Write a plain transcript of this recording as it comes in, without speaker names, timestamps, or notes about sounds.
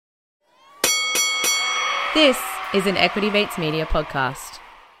This is an Equity Mates Media podcast.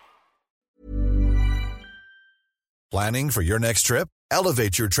 Planning for your next trip?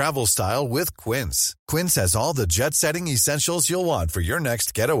 Elevate your travel style with Quince. Quince has all the jet-setting essentials you'll want for your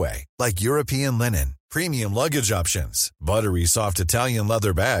next getaway, like European linen, premium luggage options, buttery soft Italian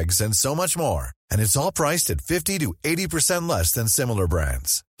leather bags, and so much more. And it's all priced at 50 to 80% less than similar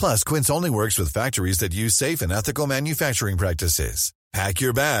brands. Plus, Quince only works with factories that use safe and ethical manufacturing practices. Pack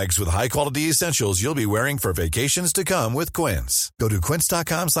your bags with high-quality essentials you'll be wearing for vacations to come with Quince. Go to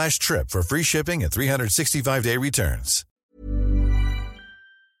quince.com/trip for free shipping and 365-day returns.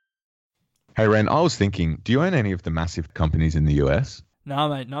 Hey, Ren, I was thinking, do you own any of the massive companies in the US? No,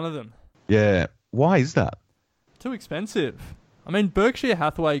 mate, none of them. Yeah. Why is that? Too expensive. I mean, Berkshire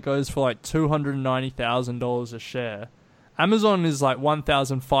Hathaway goes for like $290,000 a share. Amazon is like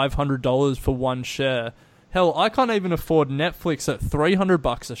 $1,500 for one share. Hell, I can't even afford Netflix at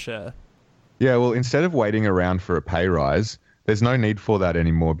 $300 a share. Yeah, well, instead of waiting around for a pay rise, there's no need for that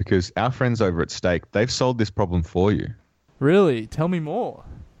anymore because our friends over at Stake, they've solved this problem for you. Really? Tell me more.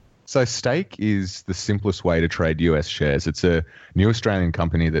 So Stake is the simplest way to trade US shares. It's a new Australian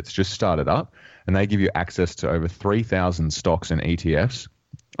company that's just started up, and they give you access to over 3,000 stocks and ETFs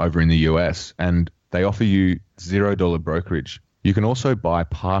over in the US, and they offer you $0 brokerage. You can also buy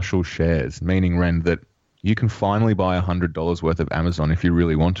partial shares, meaning, Ren, that you can finally buy $100 worth of Amazon if you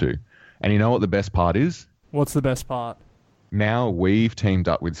really want to. And you know what the best part is? What's the best part? Now we've teamed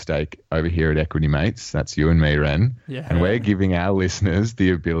up with Stake over here at Equity Mates. That's you and me, Ren. Yeah. And we're giving our listeners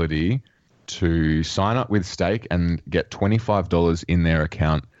the ability to sign up with Stake and get $25 in their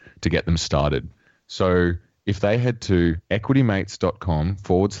account to get them started. So if they head to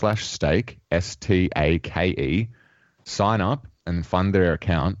equitymates.com/stake, STAKE, sign up and fund their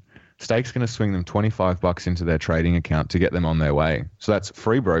account, Stake's going to swing them $25 into their trading account to get them on their way. So that's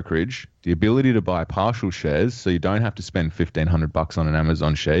free brokerage, the ability to buy partial shares, so you don't have to spend $1,500 on an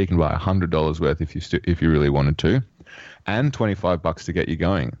Amazon share. You can buy $100 worth if you really wanted to, and $25 to get you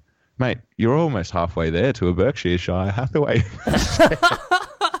going. Mate, you're almost halfway there to a Berkshire Hathaway.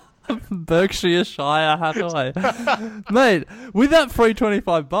 Berkshire Hathaway. Mate, with that free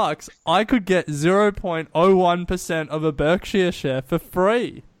 $25, I could get 0.01% of a Berkshire share for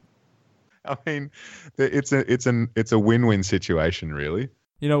free. I mean, it's a win-win situation, really.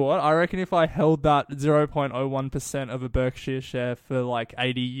 You know what? I reckon if I held that 0.01% of a Berkshire share for like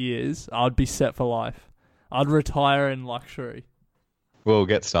 80 years, I'd be set for life. I'd retire in luxury. Well,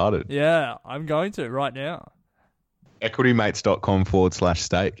 get started. Yeah, I'm going to right now.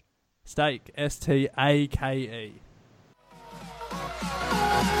 equitymates.com/stake. Stake, STAKE.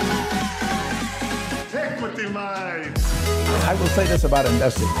 Equity Mates. I will say this about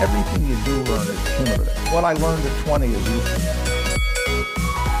investing. Everything you do learn is cumulative. What I learned at 20 is useful.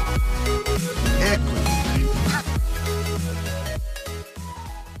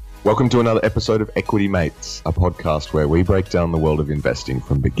 Welcome to another episode of Equity Mates, a podcast where we break down the world of investing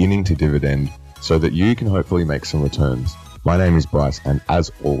from beginning to dividend so that you can hopefully make some returns. My name is Bryce, and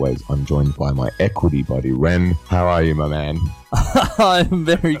as always, I'm joined by my equity buddy, Ren. How are you, my man? I'm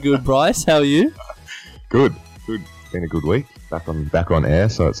very good, Bryce. How are you? Good. It's been a good week. Back on air,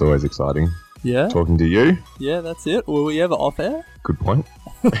 so it's always exciting. Yeah. Talking to you. Yeah, that's it. Were we ever off air? Good point.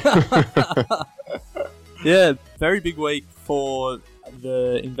 Yeah, very big week for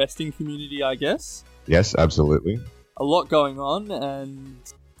the investing community, I guess. Yes, absolutely. A lot going on and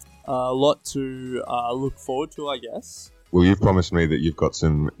a lot to look forward to, I guess. Well, you've promised me that you've got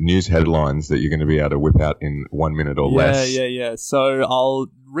some news headlines that you're going to be able to whip out in 1 minute or less. Yeah. So I'll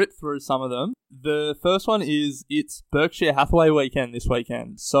rip through some of them. The first one is it's Berkshire Hathaway weekend this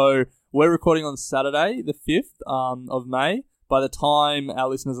weekend. So we're recording on Saturday, the 5th of May. By the time our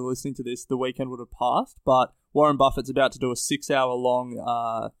listeners are listening to this, the weekend would have passed. But Warren Buffett's about to do a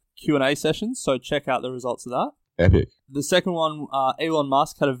 6-hour-long Q&A session, so check out the results of that. Epic. The second one, Elon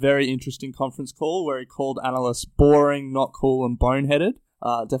Musk had a very interesting conference call where he called analysts boring, not cool, and boneheaded.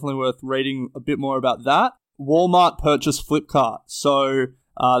 Definitely worth reading a bit more about that. Walmart purchased Flipkart. So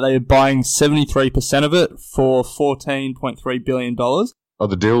they are buying 73% of it for $14.3 billion. Oh,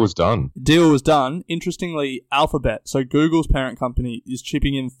 the deal was done. Deal was done. Interestingly, Alphabet, so Google's parent company, is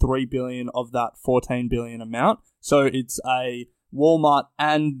chipping in $3 billion of that $14 billion amount. So it's a Walmart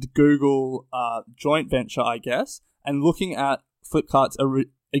and Google joint venture, I guess. And looking at Flipkart's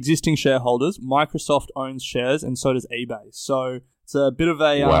existing shareholders, Microsoft owns shares and so does eBay. So it's a bit of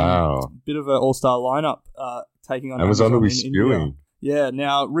a bit of an all-star lineup taking on Amazon will be in spewing. India. Yeah,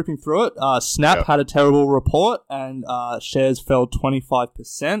 now ripping through it, Snap had a terrible report and shares fell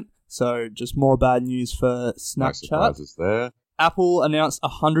 25%. So just more bad news for Snapchat. No surprises there. Apple announced a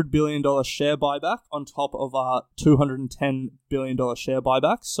 $100 billion share buyback on top of a $210 billion share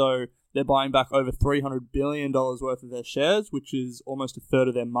buyback. So they're buying back over $300 billion worth of their shares, which is almost a third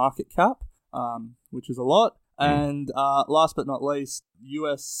of their market cap, which is a lot. And last but not least, the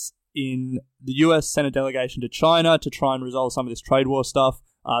US sent a delegation to China to try and resolve some of this trade war stuff.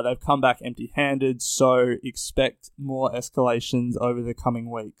 They've come back empty-handed, so expect more escalations over the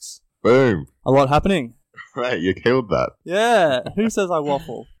coming weeks. Boom. A lot happening. Right, you killed that. Yeah, who says I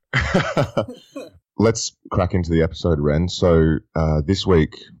waffle? Let's crack into the episode, Ren. So this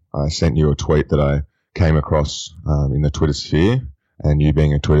week I sent you a tweet that I came across in the Twitter sphere, and you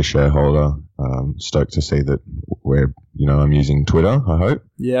being a Twitter shareholder, stoked to see that I'm using Twitter, I hope.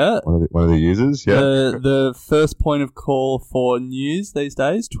 Yeah. One of the users, yeah. The first point of call for news these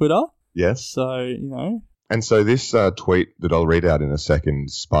days, Twitter. Yes. So, And so this tweet that I'll read out in a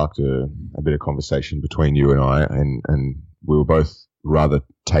second sparked a bit of conversation between you and I, and we were both rather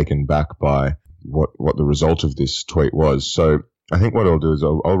taken back by what the result of this tweet was. So I think what I'll do is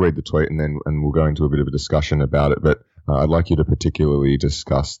I'll read the tweet and we'll go into a bit of a discussion about it. But I'd like you to particularly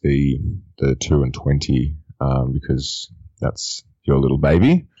discuss the 2 and 20 because that's your little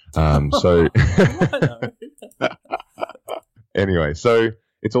baby. So anyway, so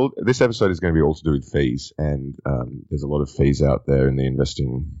this episode is going to be all to do with fees, and there's a lot of fees out there in the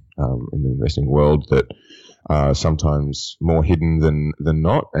investing world that are sometimes more hidden than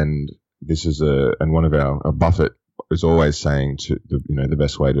not. And this is one of our Buffett is always saying the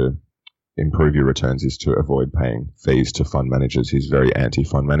best way to improve your returns is to avoid paying fees to fund managers. He's very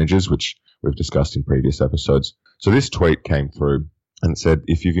anti-fund managers, which we've discussed in previous episodes. So this tweet came through and said,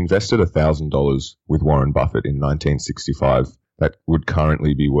 if you've invested $1,000 with Warren Buffett in 1965, that would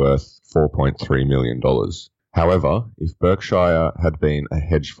currently be worth $4.3 million. However, if Berkshire had been a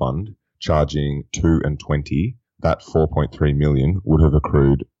hedge fund charging 2 and 20, that $4.3 million would have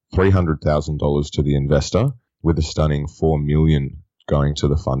accrued $300,000 to the investor, with a stunning $4 million going to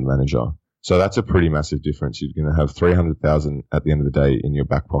the fund manager. So that's a pretty massive difference. You're going to have $300,000 at the end of the day in your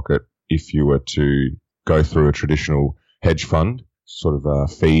back pocket if you were to go through a traditional hedge fund sort of a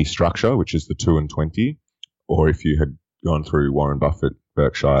fee structure, which is the 2 and 20, or if you had gone through Warren Buffett,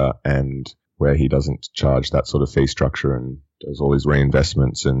 Berkshire, and where he doesn't charge that sort of fee structure and does all his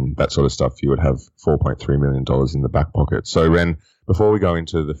reinvestments and that sort of stuff, you would have $4.3 million in the back pocket. So, Ren, before we go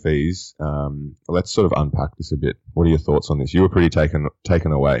into the fees, let's sort of unpack this a bit. What are your thoughts on this? You were pretty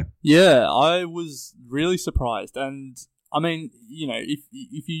taken away. Yeah, I was really surprised. And, I mean,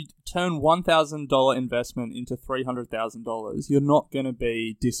 if you turn $1,000 investment into $300,000, you're not going to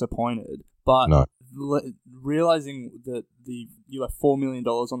be disappointed. But no. Realizing that you have $4 million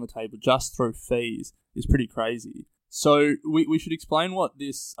on the table just through fees is pretty crazy. So we should explain what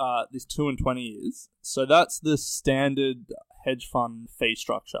this 2 and 20 is. So that's the standard hedge fund fee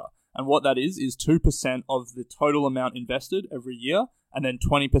structure, and what that is 2% of the total amount invested every year, and then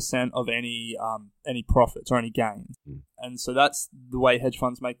 20% of any profits or any gains. And so that's the way hedge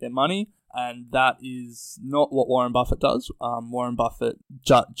funds make their money. And that is not what Warren Buffett does. Warren Buffett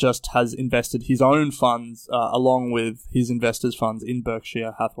just has invested his own funds along with his investors' funds in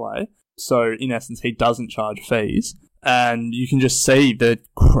Berkshire Hathaway. So, in essence, he doesn't charge fees. And you can just see the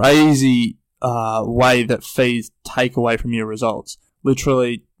crazy way that fees take away from your results.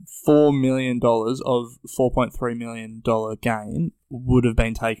 Literally, $4 million of $4.3 million gain would have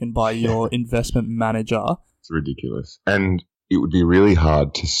been taken by your investment manager. It's ridiculous. And it would be really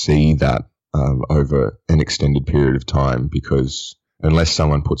hard to see that over an extended period of time, because unless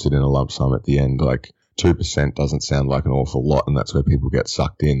someone puts it in a lump sum at the end, like 2% doesn't sound like an awful lot, and that's where people get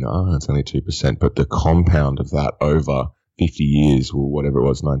sucked in. Oh, it's only 2%. But the compound of that over 50 years, or whatever it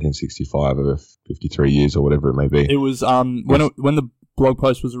was, 1965, over 53 years, or whatever it may be. It was when the blog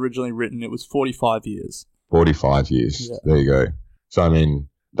post was originally written, it was 45 years. 45 years. Yeah. There you go. So, I mean,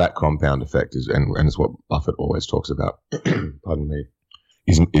 that compound effect is, and it's what Buffett always talks about, pardon me,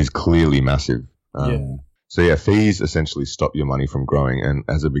 is clearly massive. So yeah, fees essentially stop your money from growing. And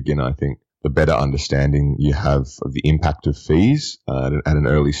as a beginner, I think the better understanding you have of the impact of fees at an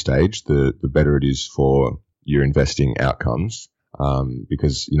early stage, the better it is for your investing outcomes.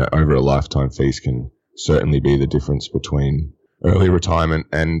 Because, over a lifetime, fees can certainly be the difference between early retirement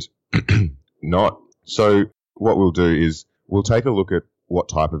and not. So what we'll do is we'll take a look at what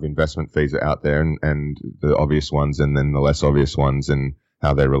type of investment fees are out there and the obvious ones and then the less obvious ones and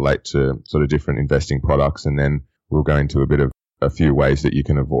how they relate to sort of different investing products. And then we'll go into a few ways that you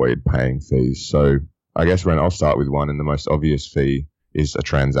can avoid paying fees. So I guess, Ren, I'll start with one, and the most obvious fee is a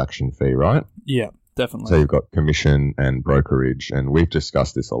transaction fee, right? Yeah, definitely. So you've got commission and brokerage, and we've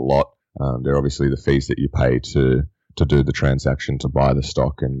discussed this a lot. They're obviously the fees that you pay to to do the transaction to buy the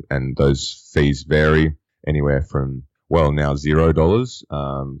stock, and those fees vary anywhere from now $0.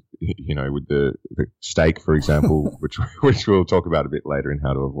 With the stake, for example, which we'll talk about a bit later in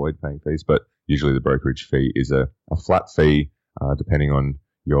how to avoid paying fees. But usually the brokerage fee is a flat fee depending on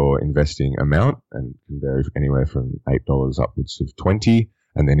your investing amount, and can vary anywhere from $8 upwards of $20.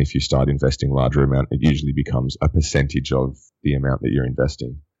 And then if you start investing larger amount, it usually becomes a percentage of the amount that you're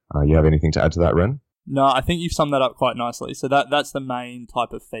investing. You have anything to add to that, Ren? No, I think you've summed that up quite nicely. So that's the main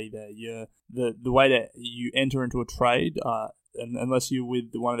type of fee there. The way that you enter into a trade, and unless you're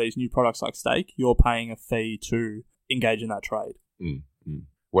with one of these new products like Stake, you're paying a fee to engage in that trade.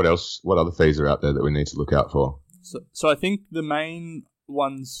 What else? What other fees are out there that we need to look out for? So I think the main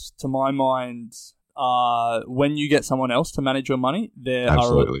ones, to my mind, are when you get someone else to manage your money. There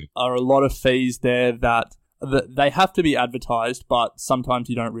are a lot of fees there that they have to be advertised, but sometimes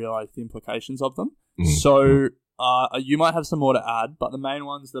you don't realize the implications of them. So you might have some more to add, but the main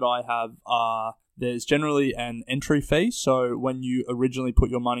ones that I have are, there's generally an entry fee. So when you originally put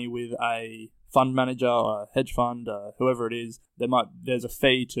your money with a fund manager or a hedge fund, whoever it is, there's a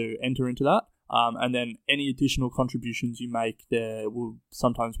fee to enter into that. And then any additional contributions you make, there will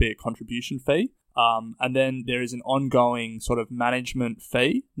sometimes be a contribution fee. And then there is an ongoing sort of management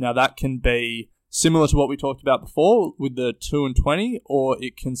fee. Now that can be similar to what we talked about before with the 2 and 20, or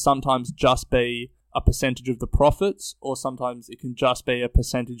it can sometimes just be a percentage of the profits, or sometimes it can just be a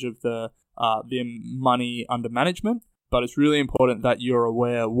percentage of the money under management. But it's really important that you're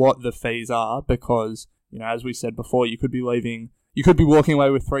aware what the fees are, because, as we said before, you could be walking away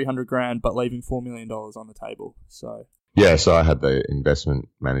with $300,000 but leaving $4 million on the table. So so I had the investment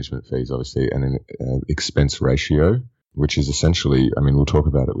management fees, obviously, and an expense ratio, which is essentially, we'll talk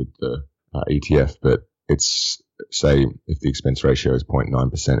about it with the ETF, but it's, say, if the expense ratio is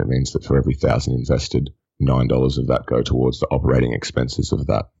 0.9%, it means that for every 1,000 invested, $9 of that go towards the operating expenses of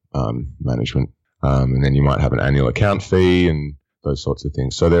that management. And then you might have an annual account fee and those sorts of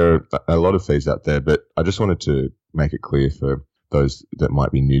things. So there are a lot of fees out there, but I just wanted to make it clear for those that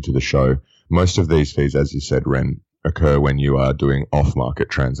might be new to the show. Most of these fees, as you said, Ren, occur when you are doing off-market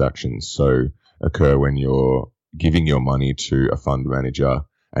transactions. So occur when you're giving your money to a fund manager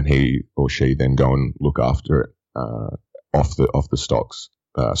and he or she then go and look after it off the stocks,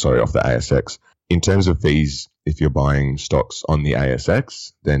 off the ASX. In terms of fees, if you're buying stocks on the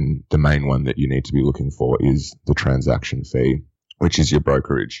ASX, then the main one that you need to be looking for is the transaction fee, which is your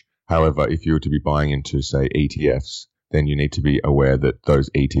brokerage. However, if you were to be buying into, say, ETFs, then you need to be aware that those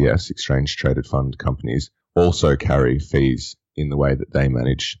ETFs, exchange-traded fund companies, also carry fees in the way that they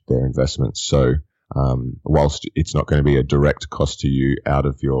manage their investments. So whilst it's not going to be a direct cost to you out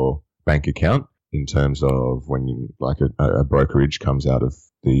of your bank account, in terms of when a brokerage comes out of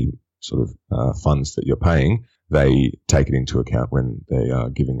the sort of funds that you're paying, they take it into account when they are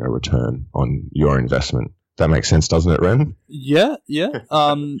giving a return on your investment. That makes sense, doesn't it, Ren? Yeah.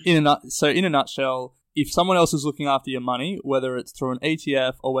 In a nutshell, if someone else is looking after your money, whether it's through an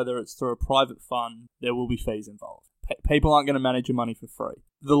ETF or whether it's through a private fund, there will be fees involved. People aren't going to manage your money for free.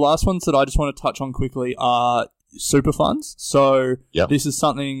 The last ones that I just want to touch on quickly are super funds. So This is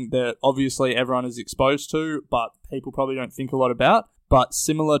something that obviously everyone is exposed to, but people probably don't think a lot about. But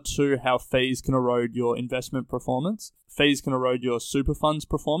similar to how fees can erode your investment performance, fees can erode your super funds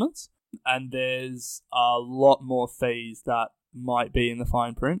performance. And there's a lot more fees that might be in the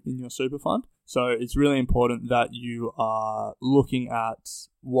fine print in your super fund. So it's really important that you are looking at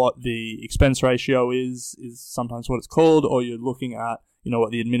what the expense ratio is sometimes what it's called, or you're looking at,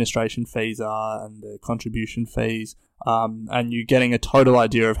 what the administration fees are and the contribution fees, and you're getting a total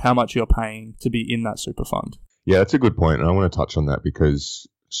idea of how much you're paying to be in that super fund. Yeah, that's a good point, and I want to touch on that because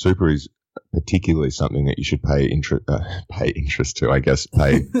super is particularly something that you should pay interest to, I guess,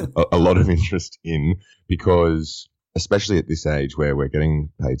 pay a lot of interest in, because especially at this age where we're getting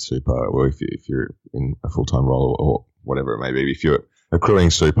paid super, or if you're in a full-time role or whatever it may be, if you're accruing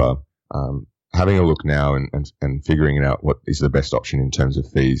super, having a look now and figuring out what is the best option in terms of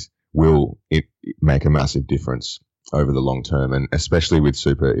fees will make a massive difference over the long term. And especially with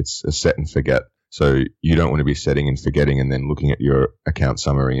super, it's a set and forget. So you don't want to be setting and forgetting and then looking at your account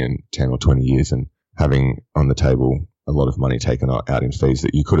summary in 10 or 20 years and having on the table a lot of money taken out in fees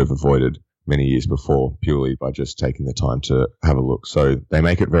that you could have avoided many years before purely by just taking the time to have a look. So they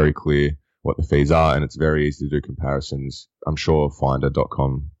make it very clear what the fees are, and it's very easy to do comparisons. I'm sure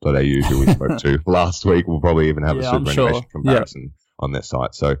finder.com.au, who we spoke to last week, will probably even have a superannuation comparison on their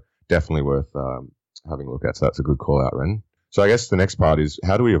site. So definitely worth having a look at. So that's a good call out, Ren. So I guess the next part is,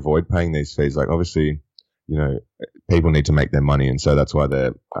 how do we avoid paying these fees? Like, obviously, people need to make their money, and so that's why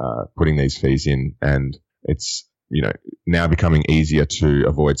they're putting these fees in. And it's now becoming easier to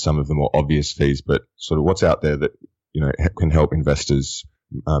avoid some of the more obvious fees, but sort of what's out there that, can help investors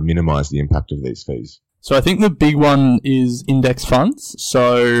minimize the impact of these fees? So I think the big one is index funds.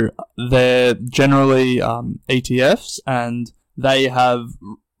 So they're generally ETFs, and they have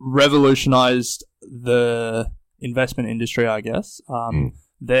revolutionized the investment industry, I guess.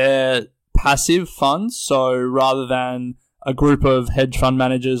 They're passive funds. So rather than a group of hedge fund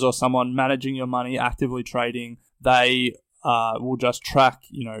managers or someone managing your money, actively trading, they will just track,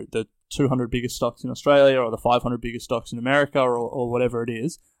 the 200 biggest stocks in Australia or the 500 biggest stocks in America or whatever it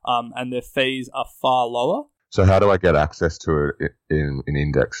is. And their fees are far lower. So how do I get access to it in an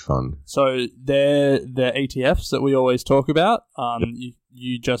index fund? So they're ETFs that we always talk about.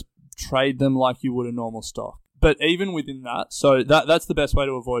 You just trade them like you would a normal stock. But even within that, so that's the best way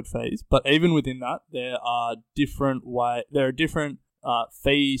to avoid fees. But even within that, there are different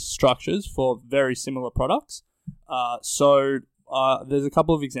fee structures for very similar products. There's a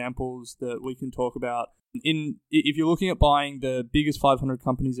couple of examples that we can talk about. If you're looking at buying the biggest 500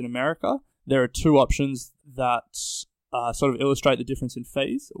 companies in America, there are two options that sort of illustrate the difference in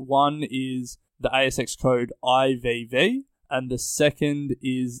fees. One is the ASX code IVV, and the second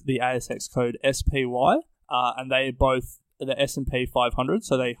is the ASX code SPY. And they are both the S&P 500,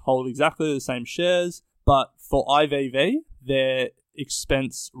 so they hold exactly the same shares. But for IVV, their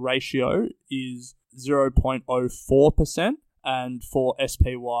expense ratio is 0.04%, and for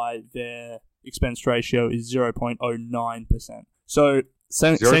SPY, their expense ratio is 0.09%. So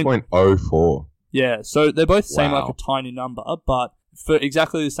 0.04. Yeah, so they both seem Wow. like a tiny number, but for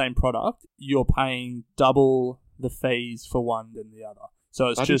exactly the same product, you're paying double the fees for one than the other. So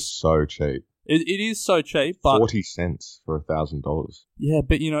it's That just is so cheap. It is so cheap, but 40 cents for $1,000. yeah,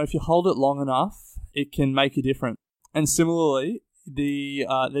 but if you hold it long enough, it can make a difference. And similarly,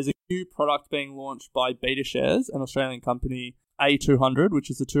 there's a new product being launched by BetaShares, an Australian company, A200, which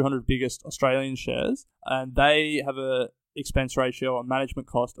is the 200 biggest Australian shares, and they have a expense ratio or management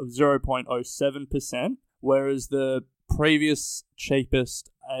cost of 0.07%, whereas the previous cheapest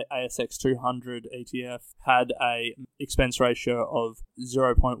ASX 200 ETF had a expense ratio of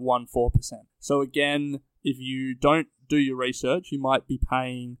 0.14%. So again, if you don't do your research, you might be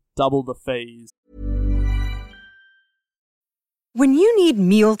paying double the fees. When you need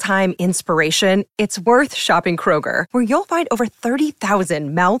mealtime inspiration, it's worth shopping Kroger, where you'll find over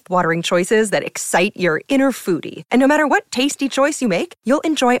 30,000 mouth-watering choices that excite your inner foodie. And no matter what tasty choice you make, you'll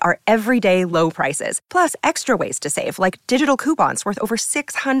enjoy our everyday low prices, plus extra ways to save, like digital coupons worth over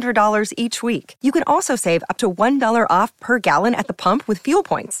 $600 each week. You can also save up to $1 off per gallon at the pump with fuel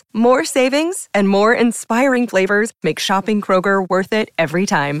points. More savings and more inspiring flavors make shopping Kroger worth it every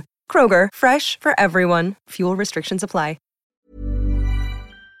time. Kroger, fresh for everyone. Fuel restrictions apply.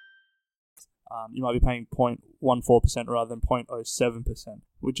 You might be paying 0.14% rather than 0.07%,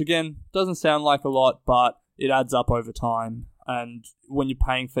 which again doesn't sound like a lot, but it adds up over time. And when you're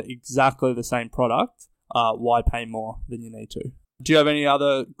paying for exactly the same product, why pay more than you need to? Do you have any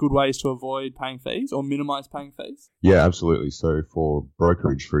other good ways to avoid paying fees or minimize paying fees? Yeah, absolutely. So for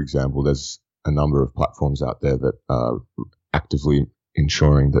brokerage, for example, there's a number of platforms out there that are actively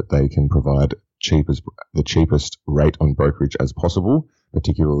ensuring that they can provide the cheapest rate on brokerage as possible,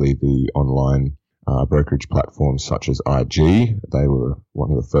 particularly the online brokerage platforms such as IG. They were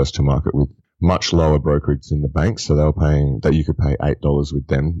one of the first to market with much lower brokerage than the banks, so they were paying that you could pay $8 with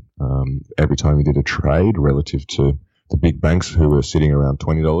them every time you did a trade, relative to the big banks who were sitting around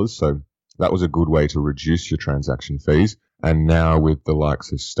 $20. So that was a good way to reduce your transaction fees. And now with the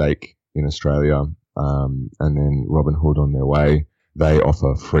likes of Stake in Australia and then Robinhood on their way, they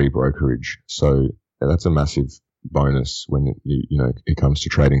offer free brokerage. So that's a massive bonus when it comes to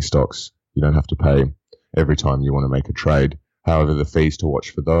trading stocks. You don't have to pay every time you want to make a trade. However, the fees to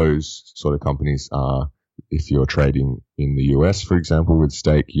watch for those sort of companies are, if you're trading in the US, for example, with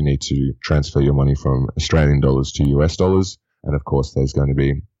Stake, you need to transfer your money from Australian dollars to US dollars. And of course, there's going to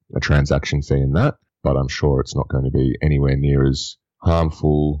be a transaction fee in that, but I'm sure it's not going to be anywhere near as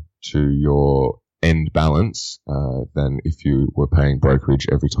harmful to your end balance than if you were paying brokerage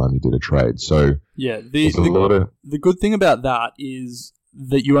every time you did a trade. So yeah, the good thing about that is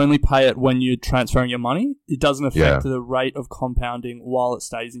that you only pay it when you're transferring your money. It doesn't affect the rate of compounding while it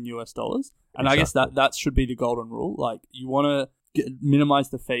stays in US dollars. And exactly. I guess that should be the golden rule. Like, you want to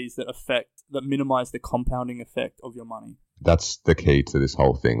minimize the fees that minimize the compounding effect of your money. That's the key to this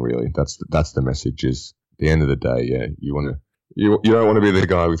whole thing, really. That's the message. Is at the end of the day, yeah, you want to. You don't want to be the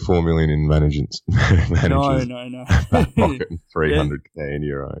guy with $4 million in managers. No. Pocket and $300K in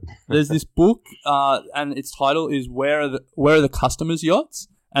your own. There's this book, and its title is "Where Are the Customers' Yachts?"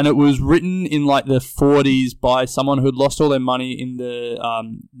 and it was written in like the 40s by someone who had lost all their money in the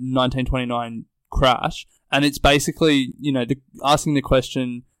 1929 crash. And it's basically, asking the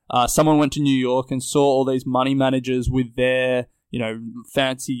question, someone went to New York and saw all these money managers with their,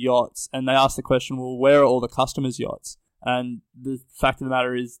 fancy yachts. And they asked the question, well, where are all the customers' yachts? And the fact of the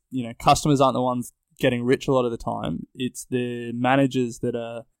matter is, customers aren't the ones getting rich a lot of the time. It's the managers that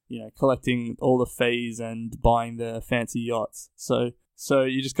are, collecting all the fees and buying the fancy yachts. So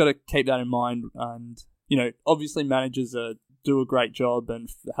you just got to keep that in mind. And, obviously managers do a great job and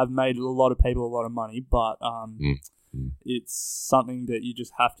have made a lot of people a lot of money, but it's something that you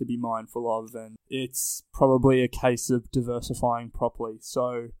just have to be mindful of, and it's probably a case of diversifying properly.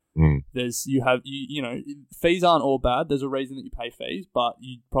 So fees aren't all bad. There's a reason that you pay fees, but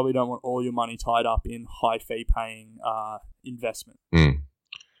you probably don't want all your money tied up in high fee paying investment.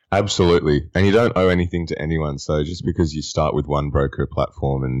 Absolutely. And you don't owe anything to anyone. So just because you start with one broker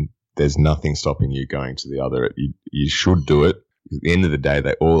platform and there's nothing stopping you going to the other, you should do it. At the end of the day,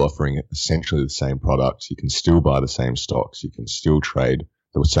 they're all offering essentially the same products. You can still buy the same stocks. You can still trade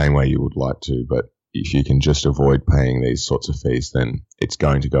the same way you would like to. But if you can just avoid paying these sorts of fees, then it's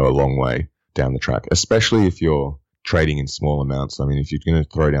going to go a long way down the track, especially if you're trading in small amounts. I mean, if you're going to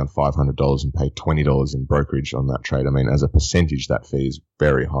throw down $500 and pay $20 in brokerage on that trade, I mean, as a percentage, that fee is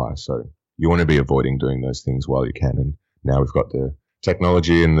very high. So you want to be avoiding doing those things while you can. And now we've got the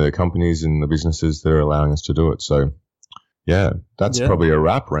technology and the companies and the businesses that are allowing us to do it. So, yeah, that's probably a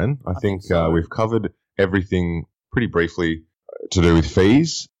wrap, Ren. I think so. We've covered everything pretty briefly to do with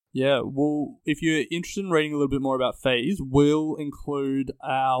fees. Yeah, well, if you're interested in reading a little bit more about fees, we'll include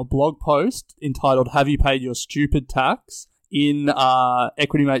our blog post entitled Have You Paid Your Stupid Tax in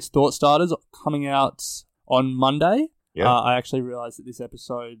Equity Mates Thought Starters, coming out on Monday. Yeah. I actually realised that this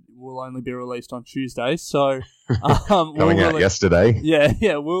episode will only be released on Tuesday, so coming out yesterday.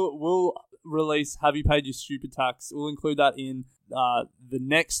 Yeah, we'll release Have You Paid Your Stupid Tax. We'll include that in the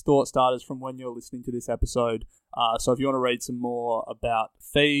next Thought Starters from when you're listening to this episode. So if you want to read some more about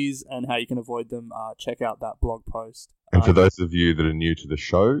fees and how you can avoid them, check out that blog post. And for those of you that are new to the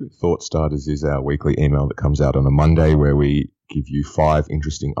show, Thought Starters is our weekly email that comes out on a Monday where we give you 5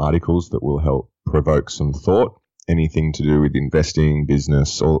 interesting articles that will help provoke some thought. Anything to do with investing,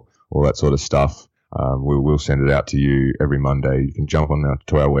 business, all that sort of stuff. We will send it out to you every Monday. You can jump on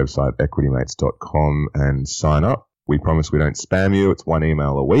to our website, equitymates.com, and sign up. We promise we don't spam you. It's 1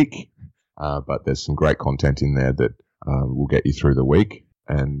 email a week, but there's some great content in there that will get you through the week.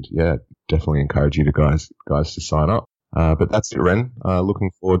 And yeah, definitely encourage you guys to sign up. But that's it, Ren.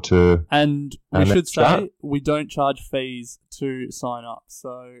 Looking forward to. And we should say we don't charge fees to sign up,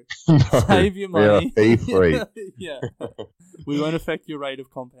 so no, save your money. We are fee free. Yeah, we won't affect your rate of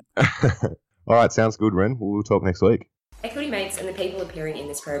content. All right, sounds good, Ren. We'll talk next week. Equity Mates and the people appearing in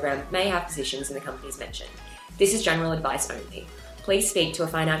this program may have positions in the companies mentioned. This is general advice only. Please speak to a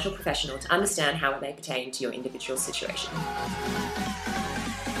financial professional to understand how it may pertain to your individual situation.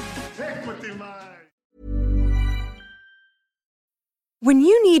 Equity Mates. When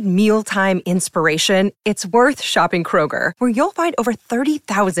you need mealtime inspiration, it's worth shopping Kroger, where you'll find over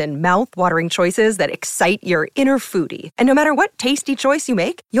 30,000 mouth-watering choices that excite your inner foodie. And no matter what tasty choice you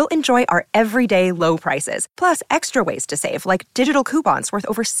make, you'll enjoy our everyday low prices, plus extra ways to save, like digital coupons worth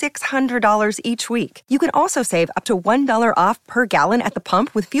over $600 each week. You can also save up to $1 off per gallon at the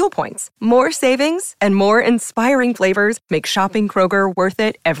pump with fuel points. More savings and more inspiring flavors make shopping Kroger worth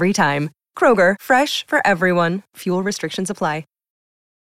it every time. Kroger, fresh for everyone. Fuel restrictions apply.